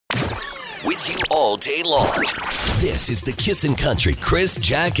with you all day long. This is the Kissin' Country Chris,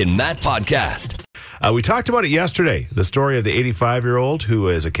 Jack, and Matt podcast. We talked about it yesterday, the story of the 85-year-old who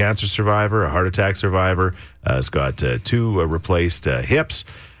is a cancer survivor, a heart attack survivor, has got two replaced hips,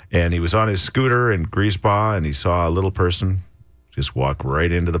 and he was on his scooter in Greasebah, and he saw a little person just walk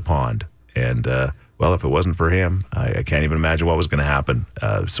right into the pond. And, well, if it wasn't for him, I can't even imagine what was going to happen.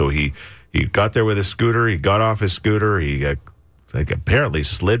 So he got there with his scooter, he got off his scooter, he apparently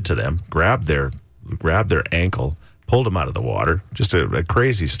slid to them, grabbed their ankle, pulled him out of the water. Just a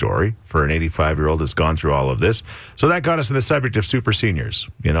crazy story for an 85-year-old that's gone through all of this. So that got us to the subject of super seniors.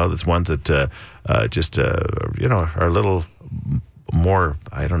 You know, that's ones that are a little more,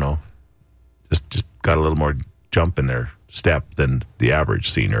 I don't know, just got a little more jump in their step than the average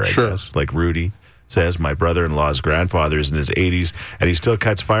senior, I guess. Like Rudy says, my brother-in-law's grandfather is in his 80s, and he still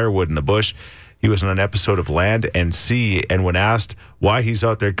cuts firewood in the bush. He was on an episode of Land and Sea, and when asked why he's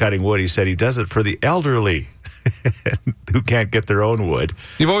out there cutting wood, he said he does it for the elderly who can't get their own wood.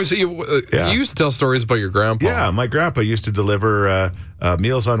 You used to tell stories about your grandpa. Yeah, my grandpa used to deliver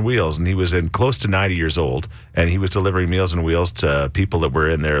Meals on Wheels, and he was close to 90 years old, and he was delivering Meals on Wheels to people that were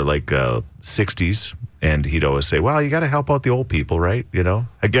in their 60s. And he'd always say, well, you got to help out the old people, right? You know,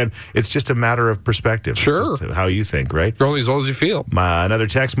 again, it's just a matter of perspective. Sure. It's just how you think, right? You're only as old as you feel. Another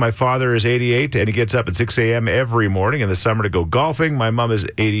text, my father is 88, and he gets up at 6 a.m. every morning in the summer to go golfing. My mom is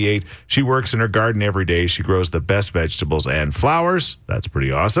 88. She works in her garden every day. She grows the best vegetables and flowers. That's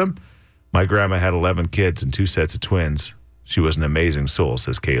pretty awesome. My grandma had 11 kids and 2 sets of twins. She was an amazing soul,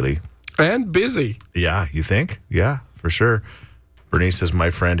 says Kaylee. And busy. Yeah, you think? Yeah, for sure. Bernice says,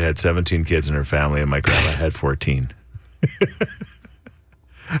 my friend had 17 kids in her family, and my grandma had 14.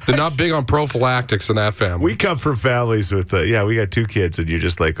 They're not big on prophylactics in that family. We come from families with, we got 2 kids, and you're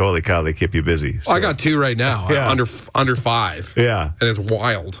just like, holy cow, they keep you busy. So. I got 2 right now, under 5. Yeah. And it's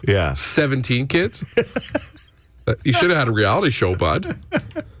wild. Yeah. 17 kids? You should have had a reality show, bud.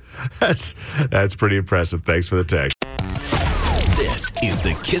 That's pretty impressive. Thanks for the text. This is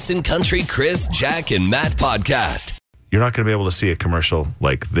the Kissin' Country Chris, Jack, and Matt podcast. You're not going to be able to see a commercial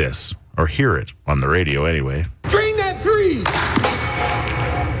like this, or hear it on the radio anyway. Drain that 3!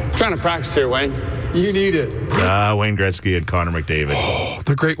 Trying to practice here, Wayne. You need it. Wayne Gretzky and Connor McDavid. Oh,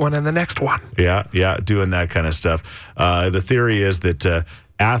 the great one and the next one. Yeah, doing that kind of stuff. The theory is that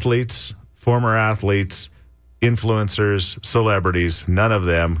athletes, former athletes, influencers, celebrities, none of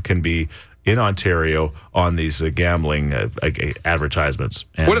them can be in Ontario on these gambling advertisements.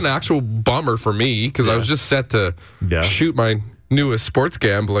 And what an actual bummer for me, because I was just set to shoot my newest sports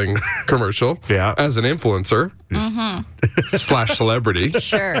gambling commercial as an influencer / celebrity.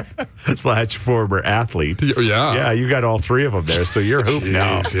 Sure. / former athlete. Yeah, you got all 3 of them there, so you're hooped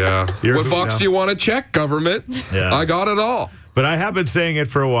now. Yeah. What box do you want to check, government? Yeah. I got it all. But I have been saying it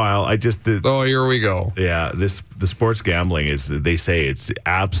for a while. Here we go. Yeah, the sports gambling they say it's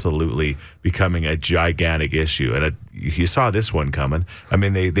absolutely becoming a gigantic issue. And you saw this one coming. I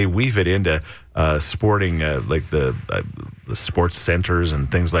mean, they weave it into sporting, like the sports centers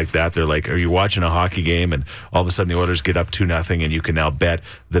and things like that. They're like, are you watching a hockey game? And all of a sudden the Oilers get up 2-0, and you can now bet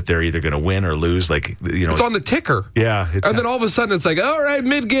that they're either going to win or lose. Like, you know, it's on the ticker. Yeah. And then all of a sudden it's like, all right,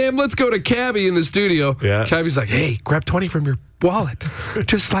 mid-game, let's go to Cabby in the studio. Yeah. Cabby's like, hey, grab 20 from your wallet.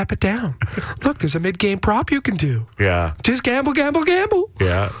 Just slap it down. Look, there's a mid-game prop you can do. Yeah. Just gamble, gamble, gamble.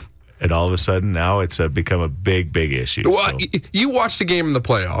 Yeah. And all of a sudden now it's become a big, big issue. Well, you watched the game in the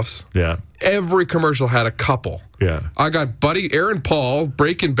playoffs. Yeah. Every commercial had a couple. Yeah. I got buddy Aaron Paul,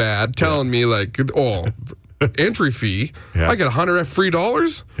 Breaking Bad, telling me like, entry fee. Yeah. I get $100 free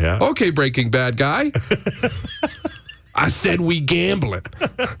dollars. Yeah. Okay, Breaking Bad guy. I said we gambling.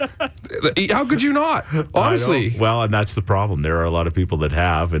 How could you not? Honestly. Well, and that's the problem. There are a lot of people that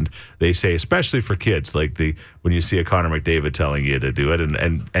have, and they say, especially for kids, like when you see a Connor McDavid telling you to do it,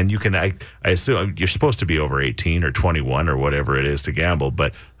 and you can, I assume you're supposed to be over 18 or 21 or whatever it is to gamble,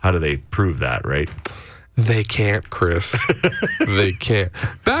 but how do they prove that, right? They can't, Chris. They can't.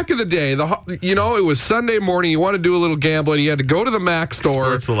 Back in the day, it was Sunday morning. You want to do a little gambling. You had to go to the Mac store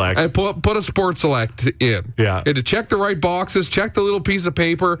Sports Select. and put a Sports Select in. Yeah. You had to check the right boxes, check the little piece of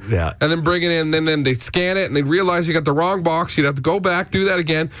paper, Yeah. and then bring it in. And then they'd scan it, and they'd realize you got the wrong box. You'd have to go back, do that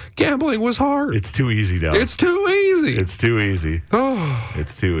again. Gambling was hard. It's too easy now. It's too easy. It's too easy. Oh.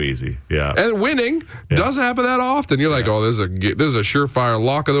 It's too easy. Yeah. And winning doesn't happen that often. You're like, this is a surefire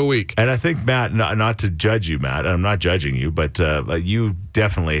lock of the week. And I think, Matt, not to judge you, Matt, I'm not judging you, but you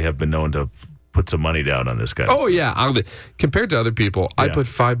definitely have been known to put some money down on this guy. Oh, yeah. Compared to other people, I put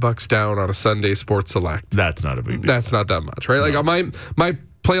 $5 down on a Sunday Sports Select. That's not a big deal. That's not that much, right? No. Like my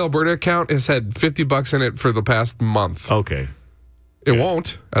Play Alberta account has had $50 in it for the past month. Okay. It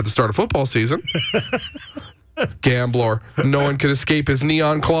won't at the start of football season. Gambler. No one can escape his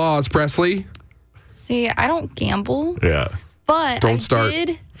neon claws, Presley. See, I don't gamble. Yeah. But I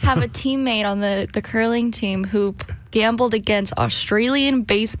did have a teammate on the curling team who gambled against Australian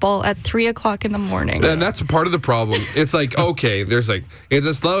baseball at 3 o'clock in the morning. And that's part of the problem. It's like, okay, there's like, it's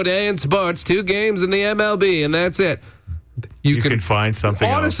a slow day in sports, 2 games in the MLB, and that's it. You can find something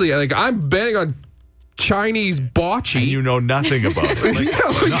honestly, else. Like, I'm betting on Chinese bocce. And you know nothing about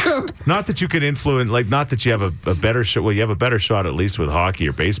it. Not that you can influence, not that you have a better shot. Well, you have a better shot at least with hockey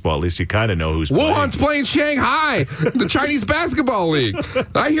or baseball. At least you kind of know who's playing. Wuhan's playing Shanghai, the Chinese basketball league.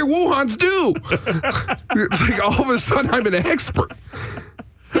 I hear Wuhan's due. It's like all of a sudden I'm an expert.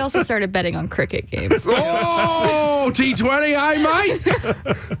 He also started betting on cricket games. Oh, T20, I might.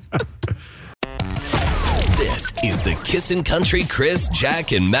 This is the Kissin' Country Chris,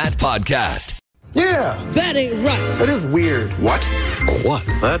 Jack, and Matt podcast. Yeah. That ain't right. That is weird. What? What?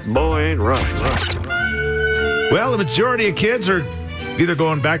 That boy ain't right. Well, the majority of kids are either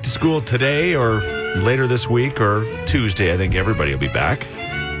going back to school today or later this week or Tuesday. I think everybody will be back,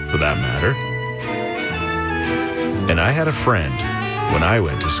 for that matter. And I had a friend when I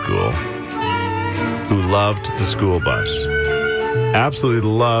went to school who loved the school bus. Absolutely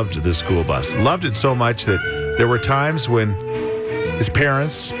loved the school bus. Loved it so much that there were times when his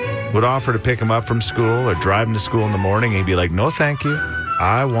parents would offer to pick him up from school or drive him to school in the morning, and he'd be like, no, thank you.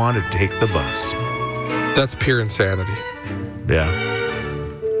 I want to take the bus. That's pure insanity. Yeah.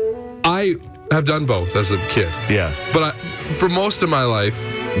 I have done both as a kid. Yeah. But for most of my life,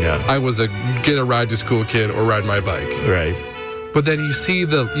 I was a get a ride to school kid or ride my bike. Right. But then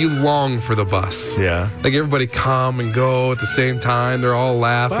you long for the bus. Yeah. Like everybody come and go at the same time. They're all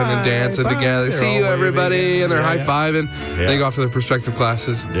laughing and dancing together. They're See you, everybody. And they're high-fiving. Yeah. They go off to their respective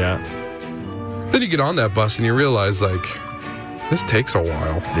classes. Yeah. Then you get on that bus and you realize, this takes a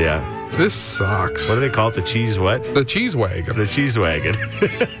while. Yeah. This sucks. What do they call it? The cheese what? The cheese wagon. The cheese wagon.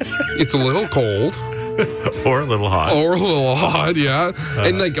 It's a little cold. Or a little hot. Or a little hot, yeah.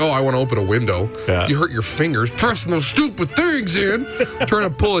 And I want to open a window. Yeah. You hurt your fingers pressing those stupid things in, trying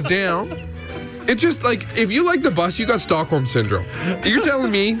to pull it down. It's just if you like the bus, you got Stockholm Syndrome. You're telling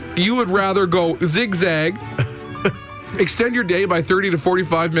me you would rather go zigzag, extend your day by 30 to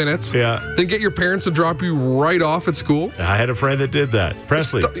 45 minutes, than get your parents to drop you right off at school? I had a friend that did that.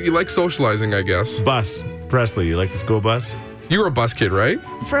 Presley. You like socializing, I guess. Bus. Presley, you like the school bus? You were a bus kid, right?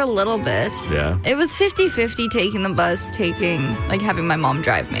 For a little bit. Yeah. It was 50-50 taking the bus, having my mom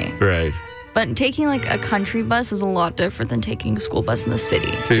drive me. Right. But taking a country bus is a lot different than taking a school bus in the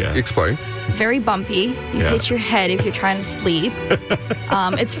city. Okay, explain. Very bumpy. You hit your head if you're trying to sleep.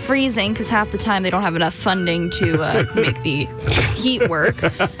 It's freezing because half the time they don't have enough funding to make the heat work.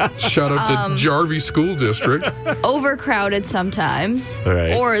 Shout out to Jarvie School District. Overcrowded sometimes.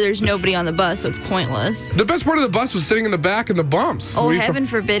 Right. Or there's nobody on the bus, so it's pointless. The best part of the bus was sitting in the back in the bumps. Oh, heaven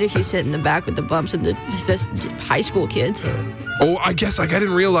forbid if you sit in the back with the bumps and the high school kids. Oh, I guess I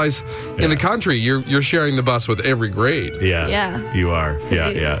didn't realize in the country you're sharing the bus with every grade. Yeah. Yeah. You are.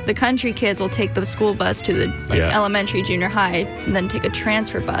 Yeah. The country kids will take the school bus to the elementary, junior high, and then take a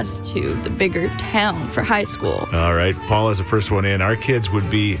transfer bus to the bigger town for high school. All right. Paul is the first one in. Our kids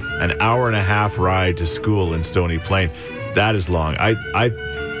would be an hour and a half ride to school in Stony Plain. That is long.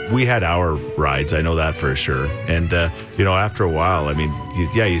 We had hour rides. I know that for sure. And, after a while,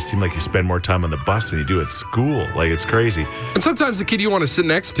 you seem like you spend more time on the bus than you do at school. It's crazy. And sometimes the kid you want to sit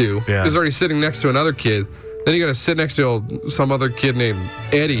next to is already sitting next to another kid. Then you got to sit next to some other kid named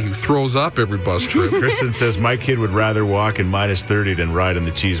Eddie who throws up every bus trip. Kristen says, my kid would rather walk in minus 30 than ride in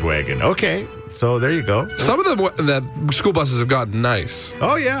the cheese wagon. Okay. So there you go. Some of the school buses have gotten nice.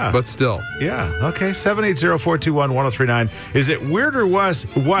 Oh, yeah. But still. Yeah. Okay. 780-421-1039. Is it weird or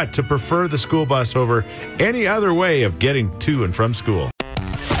what to prefer the school bus over any other way of getting to and from school?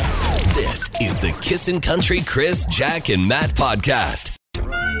 This is the Kissin' Country Chris, Jack, and Matt podcast.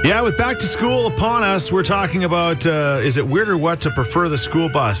 Yeah, with back to school upon us, we're talking about is it weird or what to prefer the school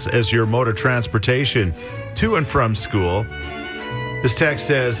bus as your mode of transportation to and from school? This text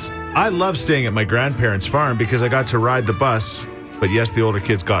says, I love staying at my grandparents' farm because I got to ride the bus, but yes, the older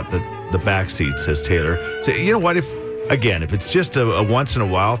kids got the back seat, says Taylor. So you know what, if it's just a once in a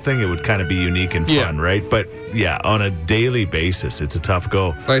while thing, it would kind of be unique and fun, right? But on a daily basis, it's a tough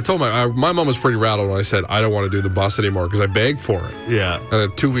go. I told my mom was pretty rattled when I said I don't want to do the bus anymore because I begged for it. Yeah. And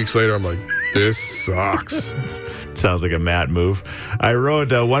then 2 weeks later, I'm like, This sucks. Sounds like a Matt move. I rode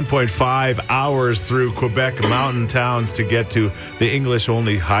 1.5 hours through Quebec mountain towns to get to the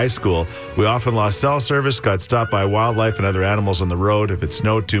English-only high school. We often lost cell service, got stopped by wildlife and other animals on the road. If it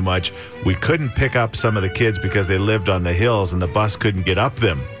snowed too much, we couldn't pick up some of the kids because they lived on the hills and the bus couldn't get up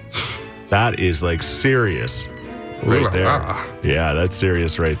them. That is like serious. Right there. Yeah, that's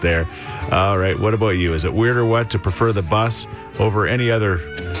serious right there. All right, what about you? Is it weird or what to prefer the bus over any other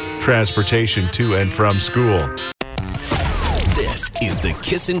transportation to and from school? This is the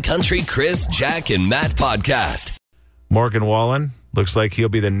Kissin' Country Chris, Jack, and Matt podcast. Morgan Wallen looks like he'll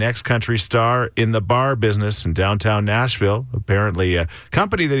be the next country star in the bar business in downtown Nashville. Apparently, a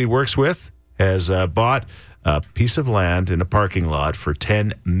company that he works with has bought a piece of land in a parking lot for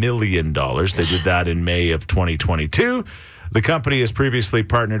 $10 million. They did that in May of 2022. The company has previously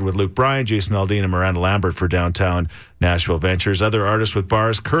partnered with Luke Bryan, Jason Aldean, and Miranda Lambert for downtown Nashville ventures. Other artists with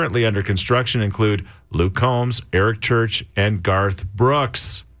bars currently under construction include Luke Combs, Eric Church, and Garth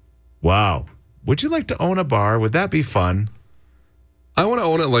Brooks. Wow. Would you like to own a bar? Would that be fun? I want to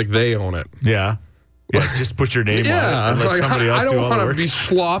own it like they own it. Yeah. Yeah, just put your name on it and let somebody else do all the work. I don't want to be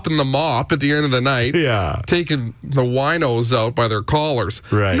slopping the mop at the end of the night. Yeah. Taking the winos out by their collars.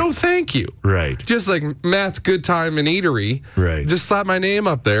 Right. No, thank you. Right. Just like Matt's Good Time and Eatery. Right. Just slap my name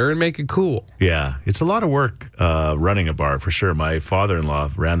up there and make it cool. Yeah. It's a lot of work running a bar for sure. My father-in-law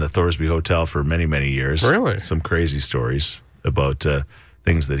ran the Thorsby Hotel for many, many years. Really? Some crazy stories about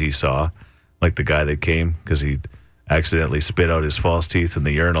things that he saw. Like the guy that came because he accidentally spit out his false teeth in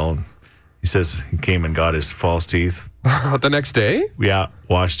the urinal. He says he came and got his false teeth. The next day? Yeah,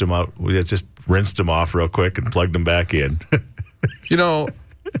 washed them out. We just rinsed them off real quick and plugged them back in. You know,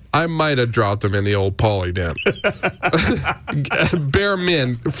 I might have dropped them in the old poly den. Bare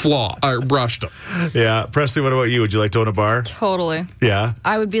min flaw. I brushed them. Yeah. Presley, what about you? Would you like to own a bar? Totally. Yeah.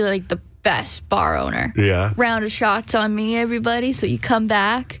 I would be like the best bar owner. Yeah. Round of shots on me, everybody. So you come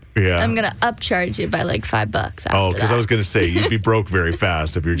back. Yeah. I'm going to upcharge you by like $5 after Oh, because I that. was going to say, you'd be broke very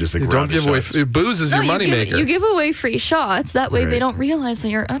fast if you're just like, Don't give away. Booze is your moneymaker. You give away free shots. That way Right. they don't realize that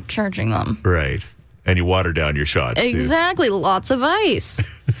you're upcharging them. Right. And you water down your shots, Exactly. Lots of ice.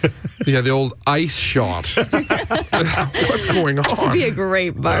 Yeah, the old ice shot. What's going It'd on? be a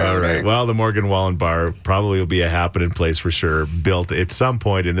great bar too. All owner. right. Well, the Morgan Wallen Bar probably will be a happening place for sure, built at some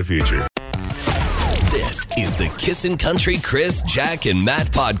point in the future. This is the Kissin' Country Chris, Jack, and Matt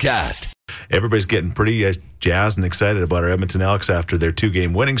podcast. Everybody's getting pretty jazzed and excited about our Edmonton Elks after their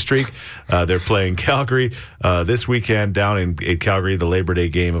 2-game winning streak. They're playing Calgary this weekend down in Calgary, the Labor Day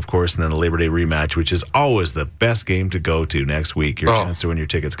game, of course, and then the Labor Day rematch, which is always the best game to go to next week. Your chance to win your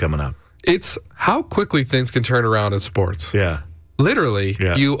tickets coming up. It's how quickly things can turn around in sports. Yeah. Literally,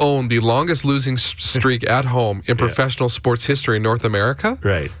 Yeah. you own the longest losing streak at home in professional sports history in North America.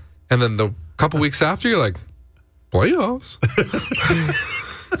 Right. And then the couple weeks after, you're like, playoffs.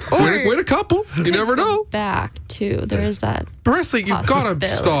 Win a couple. You never know. Back too. There is that. Presley, you've got to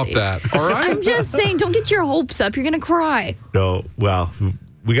stop Possibility. that. All right? I'm just saying, don't get your hopes up. You're gonna cry. No, well,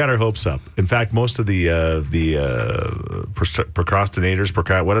 we got our hopes up. In fact, most of the procrastinators,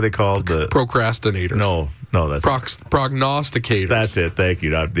 what are they called? The Procrastinators. No, that's Prognosticators. that's it. Thank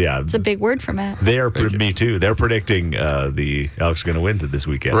you. Yeah, It's a big word for Matt. they are. Me too. They're predicting the Elks are going to win this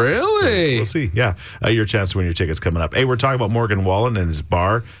weekend. Really? So we'll see. Yeah, your chance to win your tickets coming up. Hey, we're talking about Morgan Wallen and his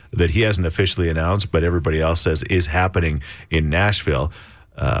bar that he hasn't officially announced, but everybody else says is happening in Nashville.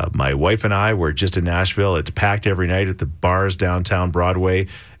 My wife and I were just in Nashville. It's packed every night at the bars downtown Broadway.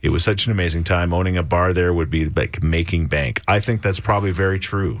 It was such an amazing time. Owning a bar there would be like making bank. I think that's probably very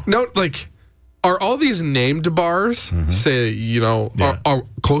true. No, like, are all these named bars, are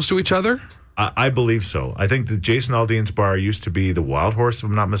close to each other? I believe so. I think the Jason Aldean's bar used to be the Wild Horse, if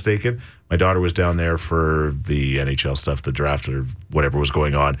I'm not mistaken. My daughter was down there for the NHL stuff, the draft or whatever was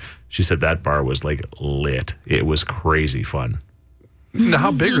going on. She said that bar was like lit. It was crazy fun. Now,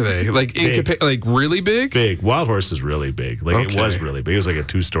 how big are they? Like, like really big? Big. Wild Horse is really big. Like It was really big. It was like a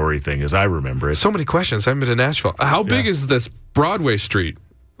 2-story thing, as I remember it. So many questions. I've been to Nashville. How big is this Broadway street?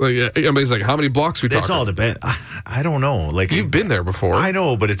 Like, everybody's like, how many blocks we talking? It's all depend. I don't know. Like You've been there before. I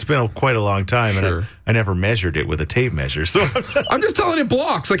know, but it's been quite a long time, Sure. and I never measured it with a tape measure. So I'm just telling you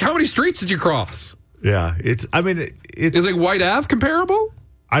blocks. Like, how many streets did you cross? yeah, it's. I mean, it's. Is like White Ave comparable?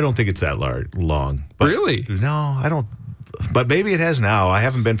 I don't think it's that long. But Really? No, I don't. But maybe it has now. I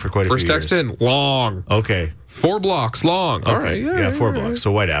haven't been for quite a First few text years. in, long. Okay. 4 blocks, long. All right. Yeah, 4 blocks.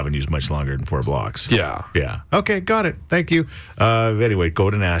 So White Avenue is much longer than 4 blocks. Yeah. Yeah. Okay, got it. Thank you. Anyway, go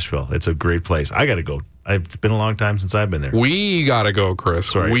to Nashville. It's a great place. I got to go. It's been a long time since I've been there. We got to go, Chris.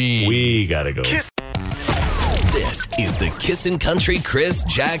 Sorry. We got to go. This This is the Kissin' Country Chris,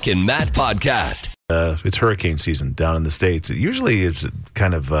 Jack, and Matt podcast. It's hurricane season down in the States. It usually is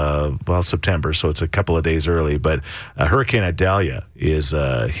kind of, September, so it's a couple of days early. But Hurricane Idalia is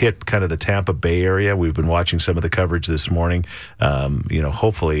hit kind of the Tampa Bay area. We've been watching some of the coverage this morning.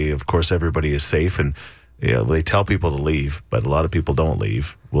 Hopefully, of course, everybody is safe. And they tell people to leave, but a lot of people don't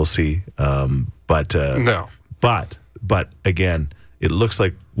leave. We'll see. But again, it looks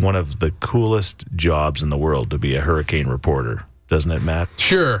like one of the coolest jobs in the world to be a hurricane reporter, doesn't it, Matt?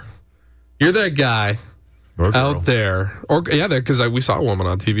 Sure. You're that guy out there. Because we saw a woman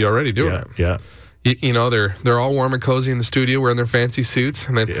on TV already doing it. Yeah. They're all warm and cozy in the studio wearing their fancy suits.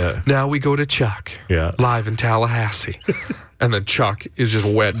 And then now we go to Chuck live in Tallahassee. And then Chuck is just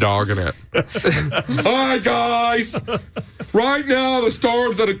wet dogging it. Hi, guys. Right now, the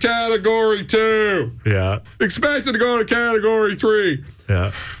storm's at a Category 2. Yeah. Expected to go to Category 3.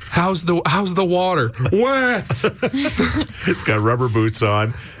 Yeah. How's the water? Wet. It's got rubber boots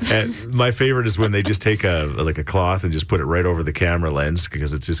on, and my favorite is when they just take a cloth and just put it right over the camera lens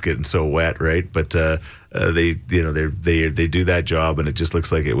because it's just getting so wet, right? But they do that job, and it just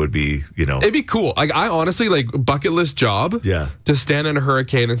looks like it would be, It'd be cool. Like I honestly bucket list job. Yeah. To stand in a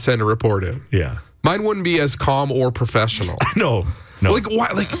hurricane and send a report in. Yeah. Mine wouldn't be as calm or professional. No. Like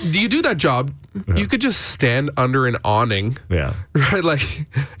why? Like, do you do that job? Yeah. You could just stand under an awning. Yeah. Right. Like,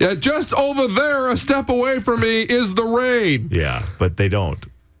 just over there, a step away from me is the rain. Yeah, but they don't.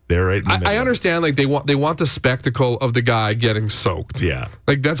 They're right in the middle. I understand. Like they want the spectacle of the guy getting soaked. Yeah.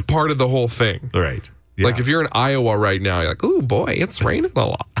 Like that's part of the whole thing. Right. Yeah. Like if you're in Iowa right now, you're like, oh boy, it's raining a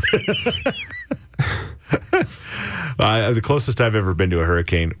lot. The closest I've ever been to a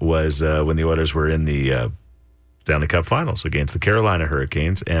hurricane was when the Oilers were in the Stanley Cup Finals against the Carolina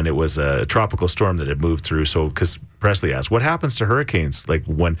Hurricanes, and it was a tropical storm that had moved through. So, because Presley asked, what happens to hurricanes? Like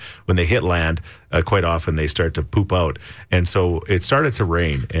when they hit land, quite often they start to poop out. And so it started to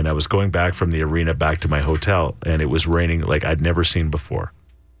rain, and I was going back from the arena back to my hotel, and it was raining like I'd never seen before.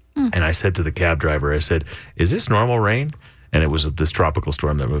 And I said to the cab driver, I said, is this normal rain? And it was this tropical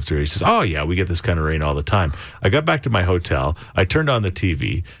storm that moved through. He says, oh, yeah, we get this kind of rain all the time. I got back to my hotel. I turned on the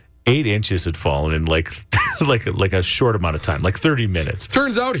TV. 8 inches had fallen in like a short amount of time, like 30 minutes.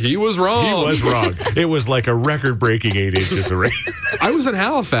 Turns out he was wrong. He was wrong. It was like a record-breaking 8 inches of rain. I was in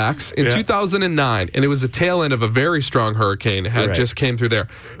Halifax in 2009, and it was the tail end of a very strong hurricane just came through there.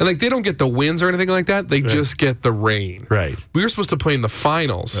 And they don't get the winds or anything like that. They just get the rain. Right. We were supposed to play in the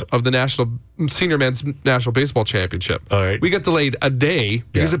finals of the Senior Men's National Baseball Championship. All right. We got delayed a day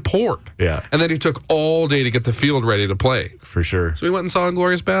because it poured. Yeah. And then it took all day to get the field ready to play. For sure. So we went and saw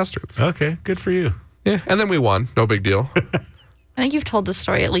Inglourious Bastards. Okay, good for you. Yeah, and then we won. No big deal. I think you've told this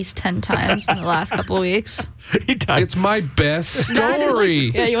story at least 10 times in the last couple of weeks. It's my best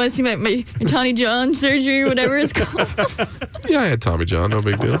story. Yeah, you want to see my Tommy John surgery or whatever it's called? Yeah, I had Tommy John. No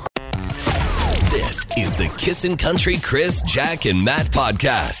big deal. This is the Kissin' Country Chris, Jack, and Matt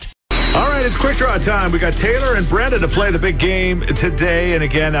podcast. All right, it's quick draw time. We got Taylor and Brenda to play the big game today. And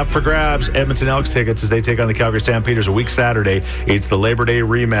again, up for grabs, Edmonton Elks tickets as they take on the Calgary Stampeders a week Saturday. It's the Labor Day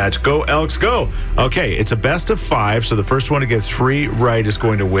rematch. Go Elks, go. Okay, it's a best of 5, so the first one to get 3 right is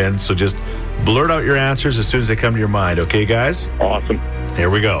going to win. So just blurt out your answers as soon as they come to your mind. Okay, guys? Awesome. Here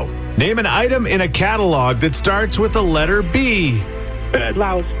we go. Name an item in a catalog that starts with the letter B. Bed.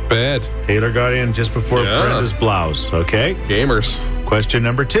 Blouse. Bed. Taylor got in just before Brenda's blouse. Okay? Gamers. Question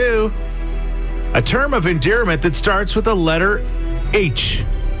number 2. A term of endearment that starts with the letter H.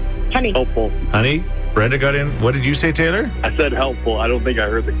 Honey. Helpful. Honey, Brenda got in. What did you say, Taylor? I said helpful. I don't think I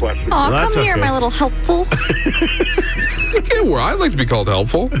heard the question. Aw, Well, that's come here, okay. my little helpful. Yeah, well, I'd like to be called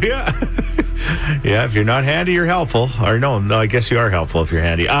helpful. Yeah. Yeah, if you're not handy, you're helpful. Or no, I guess you are helpful if you're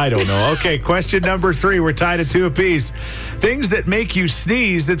handy. I don't know. Okay, question number 3. We're tied at 2 apiece. Things that make you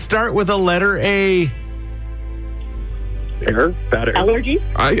sneeze that start with a letter A. Air? Bad air. Allergy.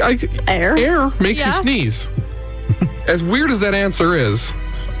 Air makes you sneeze. As weird as that answer is,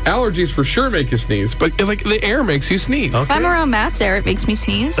 allergies for sure make you sneeze, but the air makes you sneeze. If I'm around Matt's air, it makes me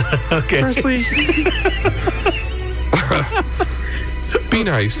sneeze. Okay. Presley. Be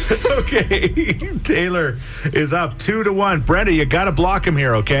nice. Okay. Taylor is up 2-1. Brenda, you got to block him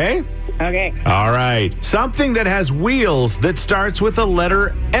here, okay? Okay. All right. Something that has wheels that starts with the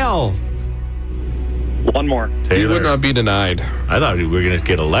letter L. One more. Taylor. You would not be denied. I thought we were going to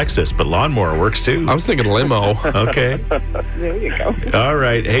get a Lexus, but lawnmower works too. I was thinking limo. Okay. There you go. All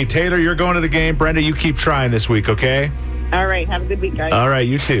right. Hey, Taylor, you're going to the game. Brenda, you keep trying this week, okay? All right. Have a good week, guys. All right,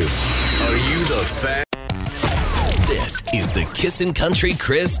 you too. Are you the fan? This is the Kissin' Country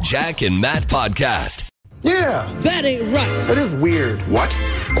Chris, Jack, and Matt podcast. Yeah. That ain't right. That is weird. What?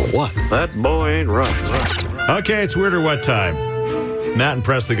 That boy ain't right. Okay, it's weird or what time? Matt and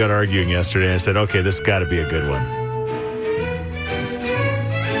Presley got arguing yesterday, and I said, okay, this has got to be a good one.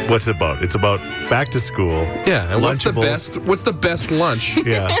 What's it about? It's about back to school. Yeah, and what's lunchables. the best lunch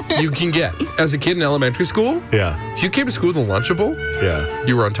Yeah, you can get? As a kid in elementary school, yeah, if you came to school with a Lunchable, yeah.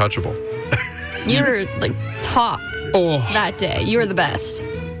 you were untouchable. You were like top Oh, that day. You were the best.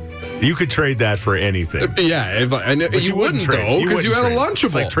 You could trade that for anything. yeah. But You wouldn't trade. though, because you had a trade. Lunchable.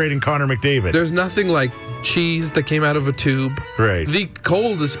 It's like trading Connor McDavid. There's nothing like cheese that came out of a tube. Right. The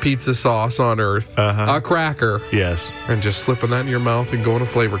coldest pizza sauce on earth. Uh-huh. A cracker. Yes. And just slipping that in your mouth and going to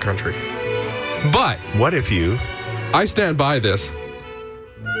flavor country. But What if you... I stand by this.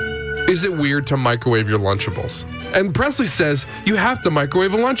 Is it weird to microwave your Lunchables? And Presley says you have to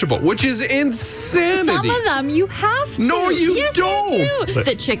microwave a Lunchable, which is insanity. Some of them you have to. No, you yes, don't. You do.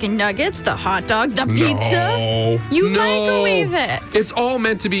 The chicken nuggets, the hot dog, the pizza. No. You microwave it. It's all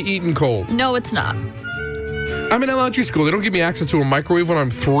meant to be eaten cold. No, it's not. I'm in elementary school. They don't give me access to a microwave when I'm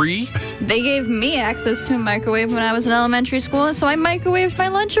 3. They gave me access to a microwave when I was in elementary school, and so I microwaved my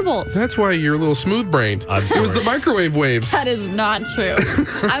Lunchables. That's why you're a little smooth-brained. I'm It was sorry. the microwave waves. That is not true.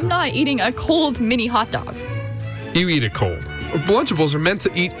 I'm not eating a cold mini hot dog. You eat it cold. Lunchables are meant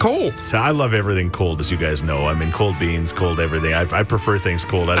to eat cold. So I love everything cold, as you guys know. I mean, cold beans, cold everything. I prefer things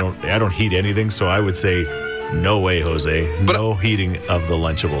cold. I don't heat anything, so I would say no way, Jose. But- No heating of the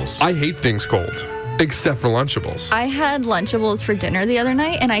Lunchables. I hate things cold, except for Lunchables. I had Lunchables for dinner the other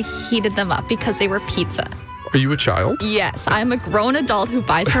night, and I heated them up because they were pizza. Are you a child? Yes, I'm a grown adult who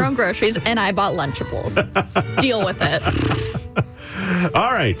buys her own groceries, and I bought Lunchables. Deal with it.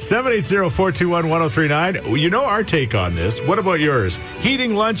 All right, 780-421-1039. You know our take on this. What about yours?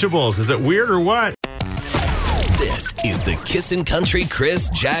 Heating Lunchables. Is it weird or what? This is the Kissin' Country Chris,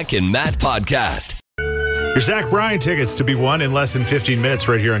 Jack, and Matt podcast. Your Zach Bryan tickets to be won in less than 15 minutes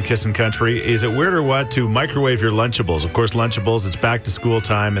right here on Kissin' Country. Is it weird or what to microwave your Lunchables? Of course, Lunchables, it's back to school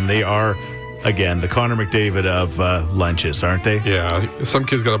time, and they are, again, the Connor McDavid of lunches, aren't they? Yeah. Some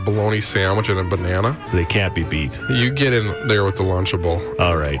kid's got a bologna sandwich and a banana. They can't be beat. You get in there with the Lunchable.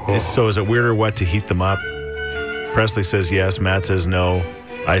 All right. Oh. So is it weird or what to heat them up? Presley says yes. Matt says no.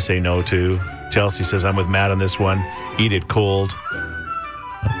 I say no too. Chelsea says I'm with Matt on this one. Eat it cold.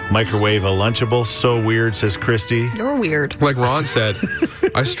 Microwave a Lunchable. So weird, says Christy. You're weird. Like Ron said,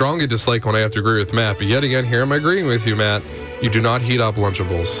 I strongly dislike when I have to agree with Matt, but yet again, here I'm agreeing with you, Matt. You do not heat up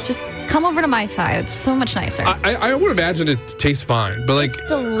Lunchables. Just come over to my side. It's so much nicer. I would imagine it tastes fine, but like It's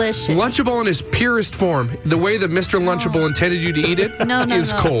delicious. Lunchable in its purest form, the way that Mr. Lunchable intended you to eat it, No,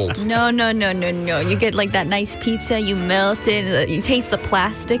 is no. cold. No. You get like that nice pizza, you melt it, you taste the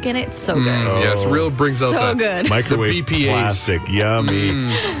plastic in it. It's so good. Yes, real brings out So that. good. Microwave The BPAs. plastic. Yummy.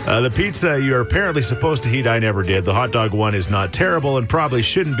 The pizza you're apparently supposed to heat, I never did. The hot dog one is not terrible and probably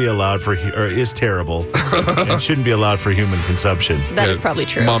shouldn't be allowed for, or is terrible and shouldn't be allowed for human consumption. That is probably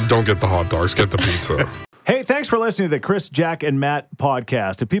true. Mom, don't get the hot dogs, get the pizza. Hey, thanks for listening to the Chris, Jack, and Matt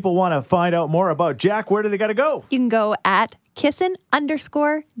podcast. If people want to find out more about Jack, where do they got to go? You can go at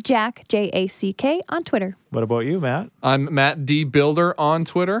kissin_Jack, Jack, on Twitter. What about you, Matt? I'm Matt D. Builder on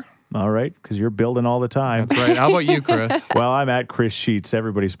Twitter. All right, because you're building all the time. That's right. How about you, Chris? Well, I'm at Chris Sheets.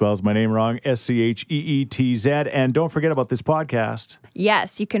 Everybody spells my name wrong, Scheetz. And don't forget about this podcast.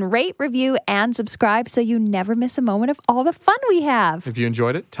 Yes, you can rate, review, and subscribe so you never miss a moment of all the fun we have. If you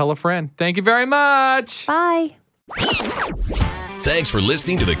enjoyed it, tell a friend. Thank you very much. Bye. Thanks for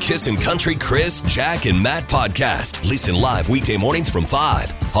listening to the Kissin' Country Chris, Jack, and Matt podcast. Listen live weekday mornings from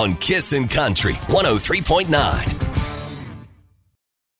 5 on Kissin' Country 103.9.